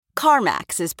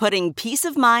CarMax is putting peace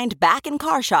of mind back in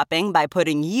car shopping by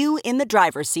putting you in the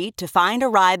driver's seat to find a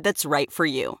ride that's right for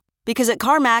you. Because at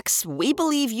CarMax, we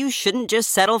believe you shouldn't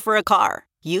just settle for a car.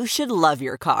 You should love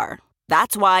your car.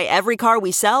 That's why every car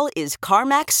we sell is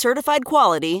CarMax certified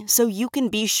quality, so you can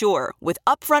be sure with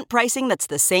upfront pricing that's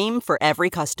the same for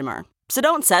every customer. So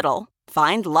don't settle.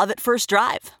 Find love at first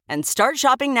drive and start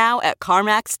shopping now at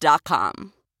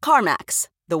CarMax.com. CarMax,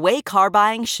 the way car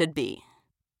buying should be.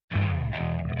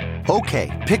 Okay,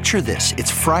 picture this.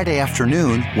 It's Friday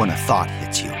afternoon when a thought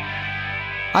hits you.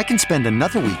 I can spend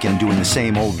another weekend doing the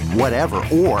same old whatever,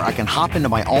 or I can hop into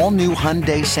my all-new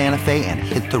Hyundai Santa Fe and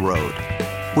hit the road.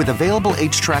 With available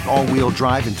H-Track all-wheel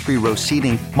drive and 3-row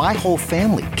seating, my whole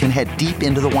family can head deep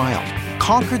into the wild.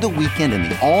 Conquer the weekend in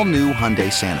the all-new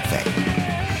Hyundai Santa Fe.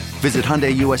 Visit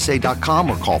HyundaiUSA.com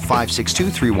or call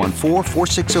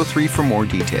 562-314-4603 for more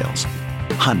details.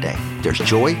 Hyundai, there's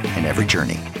joy in every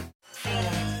journey.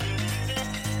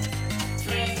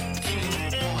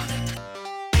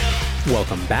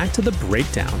 Welcome back to The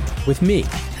Breakdown with me,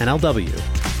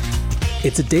 NLW.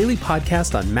 It's a daily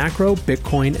podcast on macro,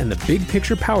 Bitcoin, and the big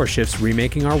picture power shifts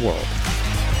remaking our world.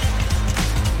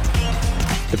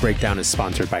 The Breakdown is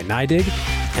sponsored by NYDIG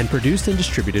and produced and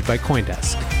distributed by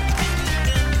CoinDesk.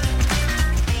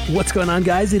 What's going on,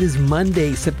 guys? It is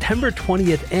Monday, September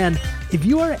 20th, and if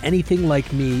you are anything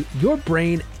like me, your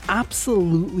brain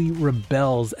absolutely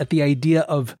rebels at the idea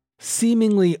of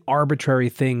seemingly arbitrary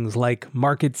things like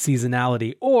market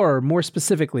seasonality, or more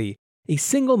specifically, a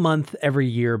single month every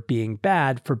year being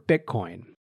bad for Bitcoin.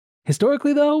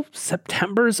 Historically, though,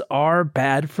 Septembers are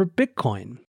bad for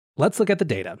Bitcoin. Let's look at the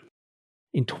data.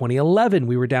 In 2011,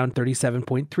 we were down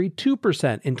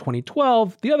 37.32%. In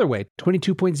 2012, the other way,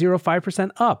 22.05%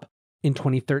 up. In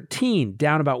 2013,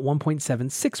 down about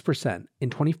 1.76%. In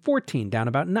 2014, down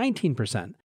about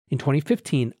 19%. In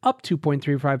 2015, up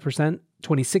 2.35%.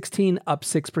 2016, up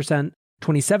 6%.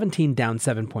 2017, down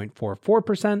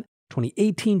 7.44%.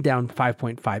 2018 down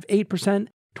 5.58%,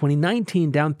 2019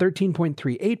 down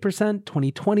 13.38%,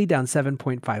 2020 down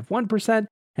 7.51%,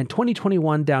 and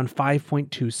 2021 down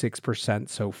 5.26%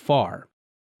 so far.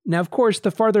 Now, of course,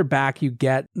 the farther back you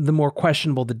get, the more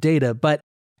questionable the data, but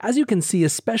as you can see,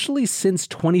 especially since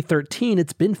 2013,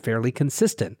 it's been fairly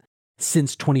consistent.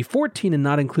 Since 2014 and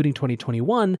not including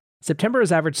 2021, September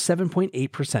has averaged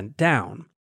 7.8% down.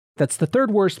 That's the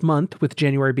third worst month, with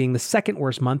January being the second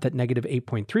worst month at negative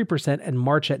 8.3% and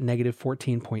March at negative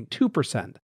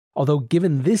 14.2%. Although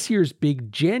given this year's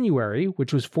big January,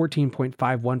 which was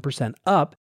 14.51%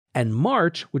 up, and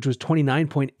March, which was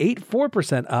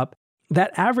 29.84% up,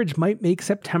 that average might make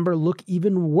September look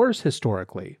even worse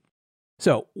historically.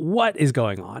 So, what is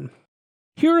going on?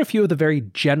 Here are a few of the very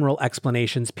general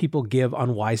explanations people give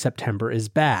on why September is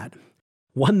bad.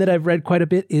 One that I've read quite a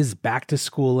bit is back to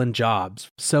school and jobs.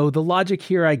 So the logic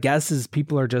here, I guess, is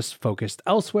people are just focused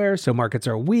elsewhere, so markets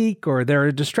are weak, or there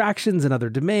are distractions and other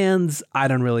demands. I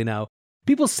don't really know.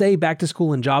 People say back to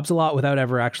school and jobs a lot without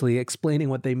ever actually explaining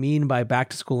what they mean by back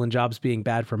to school and jobs being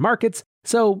bad for markets,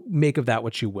 so make of that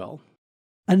what you will.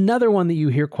 Another one that you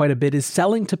hear quite a bit is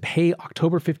selling to pay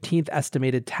October 15th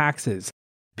estimated taxes.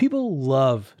 People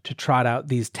love to trot out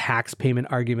these tax payment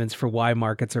arguments for why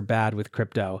markets are bad with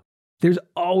crypto. There's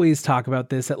always talk about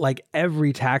this at like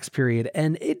every tax period,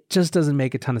 and it just doesn't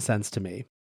make a ton of sense to me.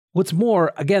 What's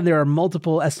more, again, there are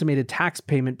multiple estimated tax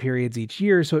payment periods each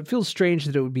year, so it feels strange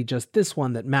that it would be just this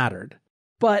one that mattered.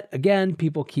 But again,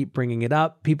 people keep bringing it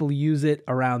up. People use it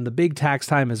around the big tax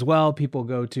time as well. People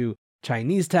go to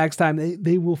Chinese tax time.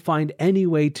 They will find any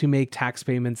way to make tax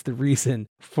payments the reason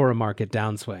for a market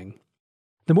downswing.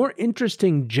 The more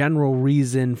interesting general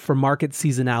reason for market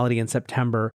seasonality in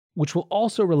September, which will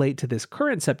also relate to this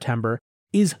current September,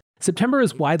 is September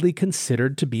is widely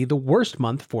considered to be the worst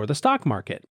month for the stock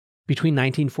market. Between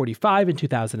 1945 and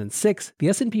 2006, the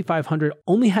S&P 500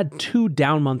 only had 2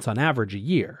 down months on average a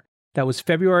year. That was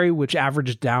February, which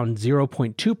averaged down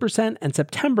 0.2%, and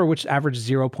September, which averaged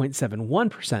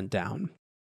 0.71% down.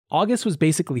 August was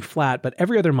basically flat, but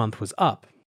every other month was up.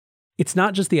 It's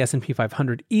not just the S&P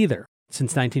 500 either.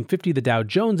 Since 1950, the Dow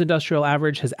Jones Industrial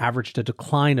Average has averaged a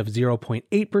decline of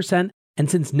 0.8%,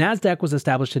 and since NASDAQ was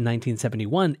established in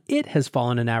 1971, it has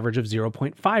fallen an average of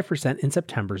 0.5% in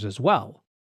Septembers as well.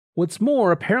 What's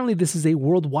more, apparently this is a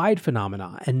worldwide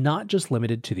phenomenon and not just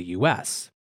limited to the US.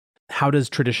 How does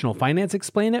traditional finance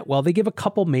explain it? Well, they give a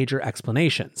couple major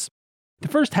explanations. The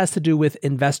first has to do with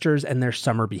investors and their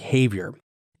summer behavior.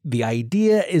 The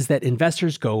idea is that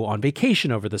investors go on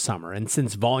vacation over the summer, and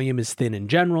since volume is thin in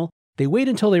general, they wait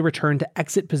until they return to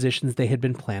exit positions they had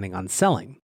been planning on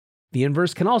selling. The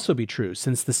inverse can also be true.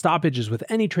 Since the stoppage is with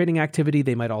any trading activity,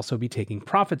 they might also be taking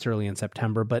profits early in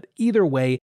September, but either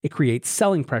way, it creates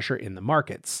selling pressure in the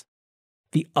markets.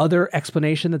 The other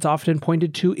explanation that's often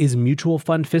pointed to is mutual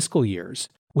fund fiscal years.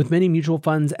 With many mutual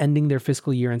funds ending their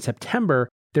fiscal year in September,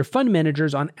 their fund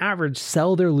managers on average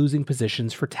sell their losing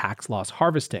positions for tax loss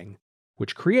harvesting,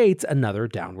 which creates another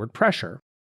downward pressure.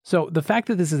 So the fact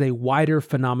that this is a wider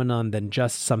phenomenon than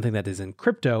just something that is in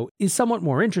crypto is somewhat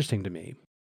more interesting to me.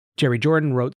 Jerry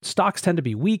Jordan wrote, "Stocks tend to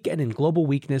be weak, and in global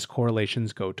weakness,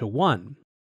 correlations go to 1.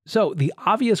 So the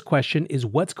obvious question is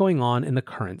what's going on in the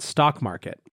current stock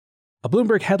market. A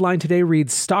Bloomberg headline today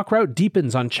reads, "Stock rout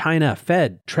deepens on China,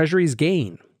 Fed, Treasuries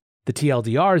gain." The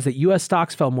TLDR is that US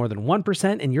stocks fell more than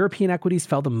 1% and European equities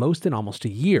fell the most in almost a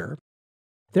year.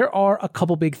 There are a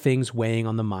couple big things weighing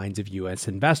on the minds of US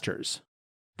investors.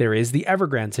 There is the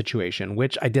Evergrande situation,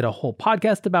 which I did a whole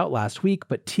podcast about last week,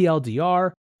 but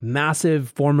TLDR, massive,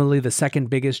 formerly the second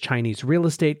biggest Chinese real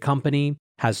estate company,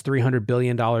 has $300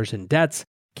 billion in debts,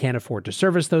 can't afford to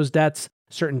service those debts,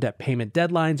 certain debt payment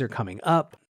deadlines are coming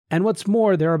up. And what's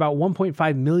more, there are about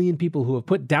 1.5 million people who have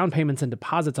put down payments and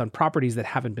deposits on properties that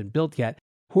haven't been built yet,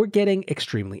 who are getting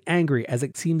extremely angry as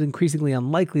it seems increasingly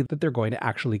unlikely that they're going to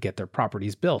actually get their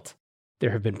properties built. There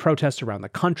have been protests around the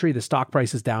country, the stock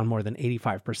price is down more than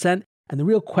 85%, and the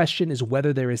real question is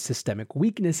whether there is systemic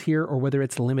weakness here or whether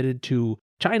it's limited to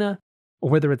China, or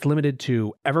whether it's limited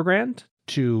to Evergrande,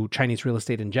 to Chinese real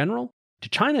estate in general, to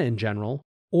China in general,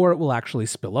 or it will actually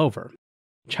spill over.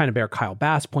 China Bear Kyle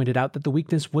Bass pointed out that the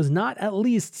weakness was not at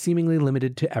least seemingly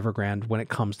limited to Evergrande when it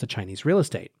comes to Chinese real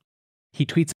estate. He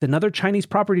tweets, "Another Chinese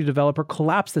property developer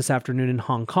collapsed this afternoon in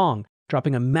Hong Kong,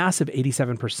 dropping a massive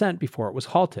 87% before it was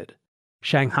halted.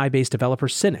 Shanghai-based developer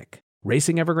Cynic,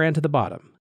 racing Evergrande to the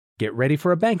bottom. Get ready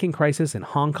for a banking crisis in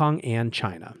Hong Kong and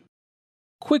China."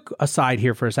 Quick aside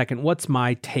here for a second, what's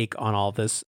my take on all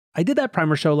this? I did that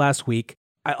primer show last week.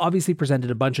 I obviously presented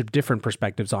a bunch of different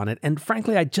perspectives on it, and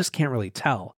frankly, I just can't really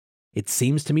tell. It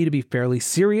seems to me to be fairly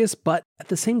serious, but at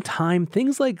the same time,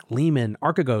 things like Lehman,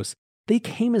 Archegos, they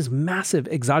came as massive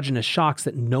exogenous shocks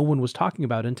that no one was talking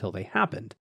about until they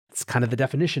happened. It's kind of the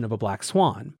definition of a black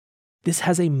swan. This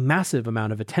has a massive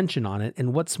amount of attention on it,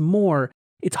 and what's more,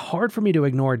 it's hard for me to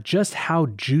ignore just how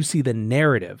juicy the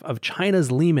narrative of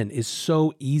China's Lehman is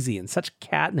so easy and such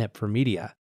catnip for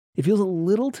media. It feels a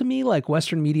little to me like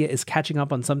Western media is catching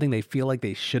up on something they feel like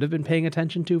they should have been paying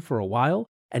attention to for a while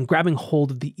and grabbing hold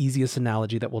of the easiest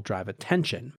analogy that will drive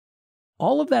attention.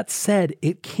 All of that said,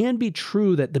 it can be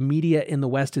true that the media in the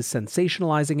West is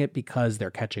sensationalizing it because they're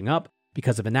catching up,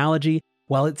 because of analogy,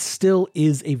 while it still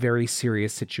is a very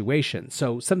serious situation.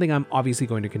 So something I'm obviously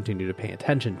going to continue to pay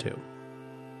attention to.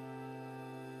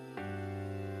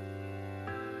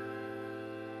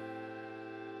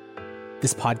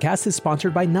 This podcast is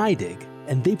sponsored by NYDIG,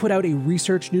 and they put out a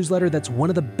research newsletter that's one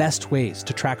of the best ways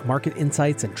to track market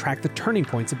insights and track the turning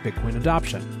points of Bitcoin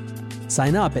adoption.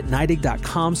 Sign up at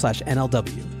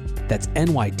NYDIG.com/NLW. That's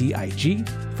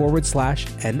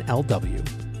NYDIG/NLW.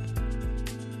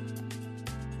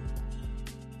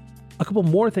 A couple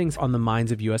more things on the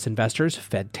minds of US investors.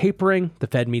 Fed tapering. The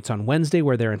Fed meets on Wednesday,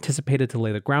 where they're anticipated to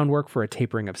lay the groundwork for a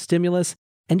tapering of stimulus,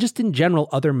 and just in general,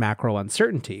 other macro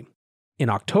uncertainty. In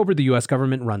October, the US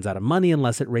government runs out of money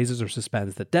unless it raises or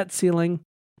suspends the debt ceiling.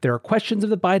 There are questions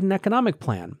of the Biden economic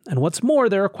plan. And what's more,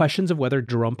 there are questions of whether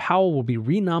Jerome Powell will be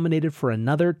renominated for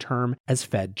another term as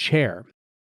Fed chair.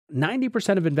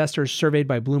 90% of investors surveyed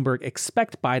by Bloomberg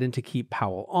expect Biden to keep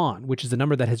Powell on, which is a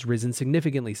number that has risen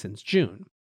significantly since June.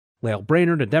 Lael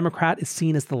Brainerd, a Democrat, is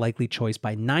seen as the likely choice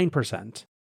by 9%.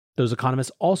 Those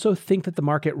economists also think that the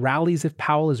market rallies if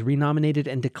Powell is renominated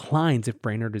and declines if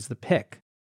Brainerd is the pick.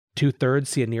 2/3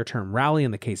 see a near-term rally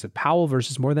in the case of Powell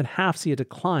versus more than half see a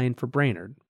decline for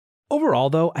Brainerd. Overall,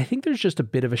 though, I think there's just a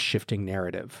bit of a shifting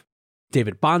narrative.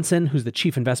 David Bahnsen, who's the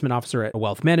chief investment officer at a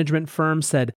wealth management firm,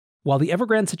 said, "While the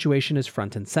Evergrande situation is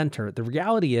front and center, the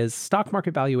reality is stock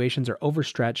market valuations are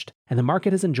overstretched and the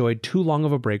market has enjoyed too long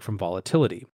of a break from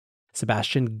volatility."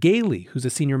 Sebastian Gailey, who's a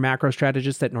senior macro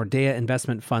strategist at Nordea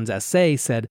Investment Funds SA,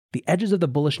 said, "The edges of the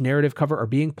bullish narrative cover are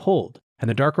being pulled, and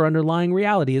the darker underlying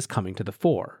reality is coming to the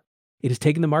fore. It has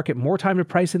taken the market more time to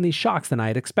price in these shocks than I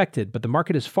had expected, but the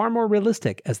market is far more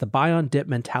realistic as the buy-on-dip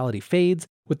mentality fades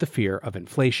with the fear of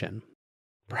inflation."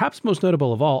 Perhaps most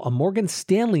notable of all, a Morgan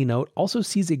Stanley note also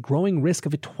sees a growing risk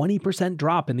of a 20%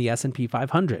 drop in the S&P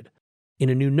 500. In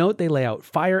a new note, they lay out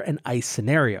fire and ice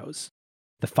scenarios.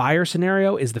 The fire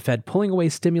scenario is the Fed pulling away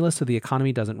stimulus so the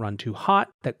economy doesn't run too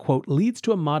hot, that, quote, leads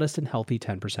to a modest and healthy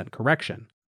 10% correction.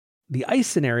 The ice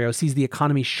scenario sees the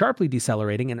economy sharply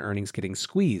decelerating and earnings getting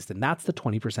squeezed, and that's the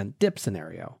 20% dip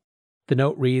scenario. The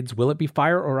note reads, will it be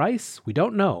fire or ice? We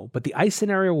don't know, but the ice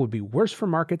scenario would be worse for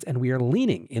markets and we are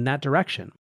leaning in that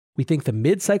direction. We think the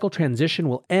mid-cycle transition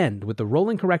will end with the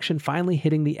rolling correction finally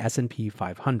hitting the S&P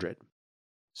 500.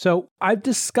 So I've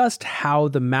discussed how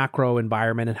the macro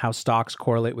environment and how stocks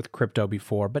correlate with crypto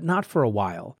before, but not for a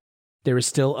while. There is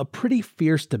still a pretty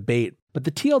fierce debate, but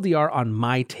the TLDR on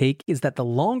my take is that the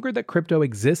longer that crypto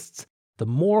exists, the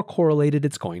more correlated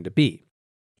it's going to be.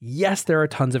 Yes, there are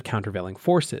tons of countervailing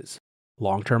forces.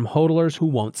 Long-term hodlers who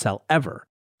won't sell ever.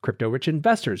 Crypto-rich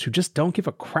investors who just don't give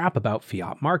a crap about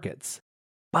fiat markets.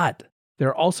 But there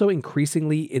are also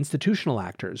increasingly institutional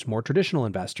actors, more traditional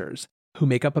investors, who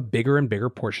make up a bigger and bigger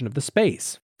portion of the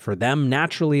space. For them,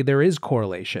 naturally, there is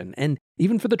correlation. And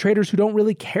even for the traders who don't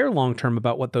really care long-term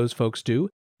about what those folks do,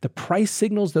 the price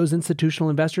signals those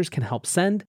institutional investors can help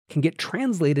send can get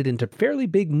translated into fairly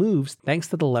big moves thanks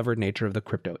to the levered nature of the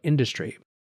crypto industry.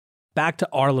 Back to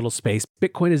our little space,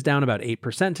 Bitcoin is down about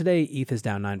 8% today, ETH is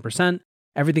down 9%.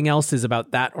 Everything else is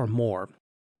about that or more.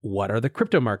 What are the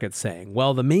crypto markets saying?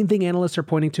 Well, the main thing analysts are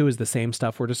pointing to is the same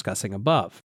stuff we're discussing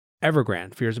above.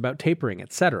 Evergrande, fears about tapering,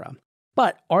 etc.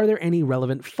 But are there any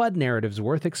relevant FUD narratives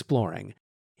worth exploring?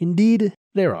 Indeed,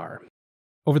 there are.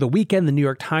 Over the weekend, the New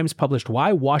York Times published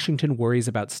why Washington worries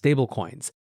about stablecoins.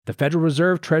 The Federal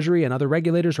Reserve, Treasury, and other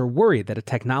regulators are worried that a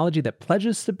technology that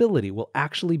pledges stability will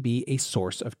actually be a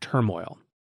source of turmoil.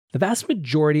 The vast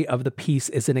majority of the piece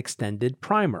is an extended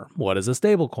primer. What is a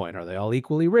stablecoin? Are they all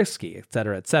equally risky?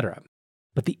 Etc., etc.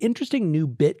 But the interesting new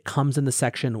bit comes in the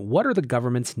section, what are the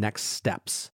government's next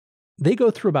steps? They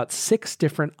go through about 6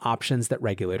 different options that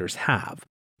regulators have.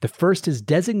 The first is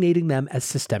designating them as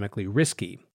systemically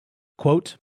risky.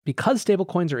 Quote, because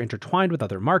stablecoins are intertwined with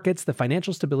other markets, the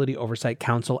Financial Stability Oversight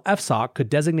Council, FSOC, could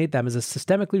designate them as a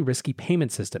systemically risky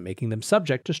payment system, making them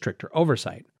subject to stricter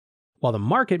oversight. While the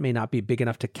market may not be big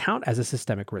enough to count as a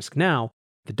systemic risk now,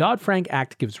 the Dodd-Frank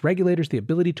Act gives regulators the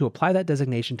ability to apply that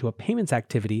designation to a payments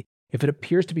activity if it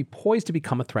appears to be poised to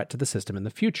become a threat to the system in the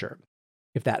future.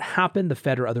 If that happened, the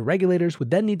Fed or other regulators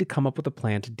would then need to come up with a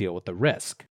plan to deal with the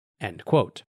risk. End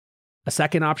quote. A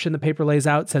second option the paper lays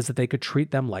out says that they could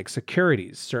treat them like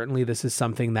securities. Certainly this is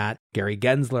something that Gary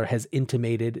Gensler has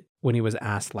intimated when he was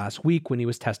asked last week when he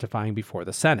was testifying before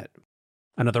the Senate.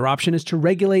 Another option is to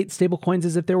regulate stablecoins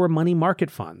as if they were money market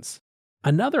funds.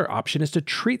 Another option is to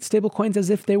treat stablecoins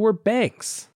as if they were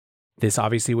banks. This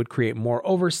obviously would create more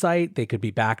oversight, they could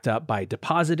be backed up by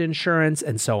deposit insurance,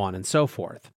 and so on and so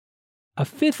forth. A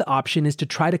fifth option is to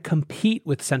try to compete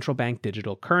with central bank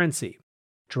digital currency.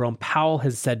 Jerome Powell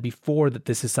has said before that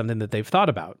this is something that they've thought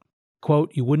about.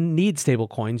 Quote, you wouldn't need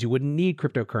stablecoins, you wouldn't need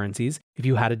cryptocurrencies if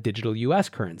you had a digital US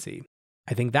currency.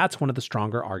 I think that's one of the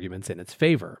stronger arguments in its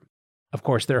favor. Of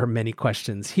course, there are many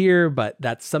questions here, but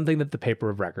that's something that the paper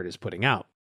of record is putting out.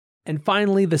 And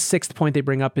finally, the sixth point they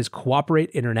bring up is cooperate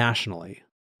internationally.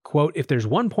 Quote, if there's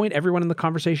one point everyone in the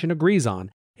conversation agrees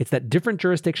on, it's that different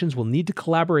jurisdictions will need to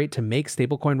collaborate to make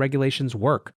stablecoin regulations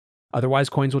work. Otherwise,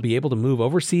 coins will be able to move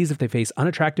overseas if they face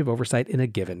unattractive oversight in a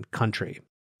given country.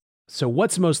 So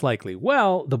what's most likely?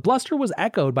 Well, the bluster was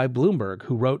echoed by Bloomberg,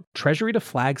 who wrote, Treasury to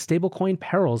flag stablecoin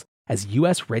perils as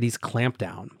U.S. readies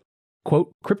clampdown.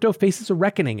 Quote, crypto faces a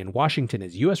reckoning in Washington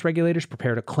as U.S. regulators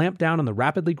prepare to clamp down on the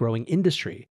rapidly growing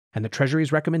industry, and the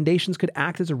Treasury's recommendations could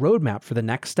act as a roadmap for the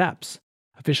next steps.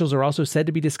 Officials are also said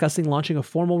to be discussing launching a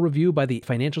formal review by the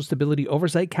Financial Stability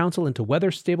Oversight Council into whether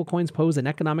stablecoins pose an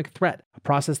economic threat, a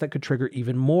process that could trigger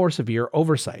even more severe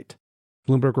oversight.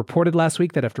 Bloomberg reported last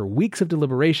week that after weeks of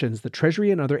deliberations, the Treasury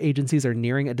and other agencies are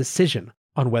nearing a decision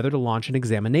on whether to launch an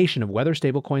examination of whether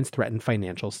stablecoins threaten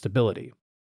financial stability.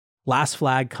 Last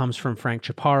flag comes from Frank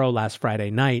Chaparro last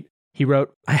Friday night. He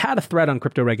wrote, I had a thread on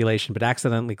crypto regulation but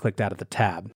accidentally clicked out of the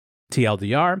tab.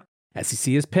 TLDR,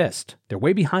 SEC is pissed. They're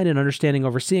way behind in understanding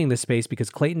overseeing this space because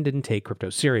Clayton didn't take crypto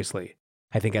seriously.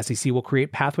 I think SEC will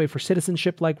create pathway for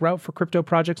citizenship-like route for crypto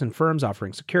projects and firms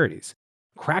offering securities.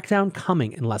 Crackdown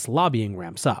coming unless lobbying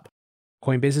ramps up.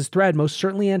 Coinbase's thread most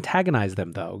certainly antagonized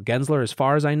them, though. Gensler, as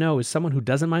far as I know, is someone who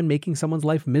doesn't mind making someone's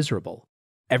life miserable.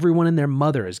 Everyone and their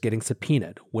mother is getting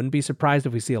subpoenaed. Wouldn't be surprised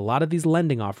if we see a lot of these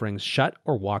lending offerings shut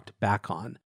or walked back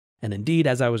on. And indeed,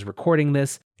 as I was recording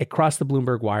this, it crossed the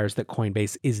Bloomberg wires that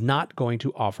Coinbase is not going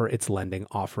to offer its lending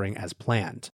offering as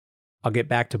planned. I'll get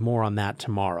back to more on that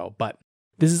tomorrow, but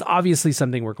this is obviously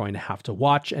something we're going to have to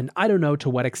watch, and I don't know to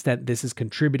what extent this is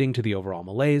contributing to the overall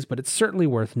malaise, but it's certainly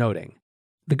worth noting.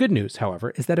 The good news,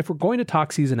 however, is that if we're going to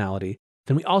talk seasonality,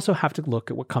 then we also have to look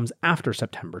at what comes after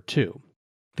September too.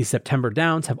 The September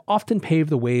downs have often paved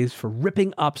the ways for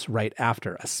ripping ups right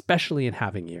after, especially in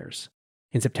halving years.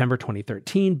 In September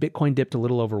 2013, Bitcoin dipped a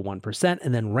little over 1%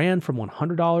 and then ran from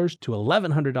 $100 to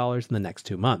 $1,100 in the next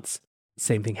 2 months.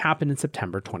 Same thing happened in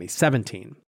September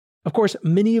 2017. Of course,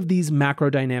 many of these macro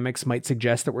dynamics might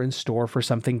suggest that we're in store for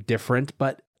something different,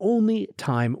 but only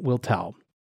time will tell.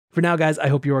 For now, guys, I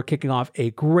hope you are kicking off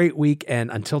a great week, and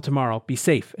until tomorrow, be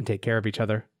safe and take care of each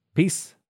other. Peace.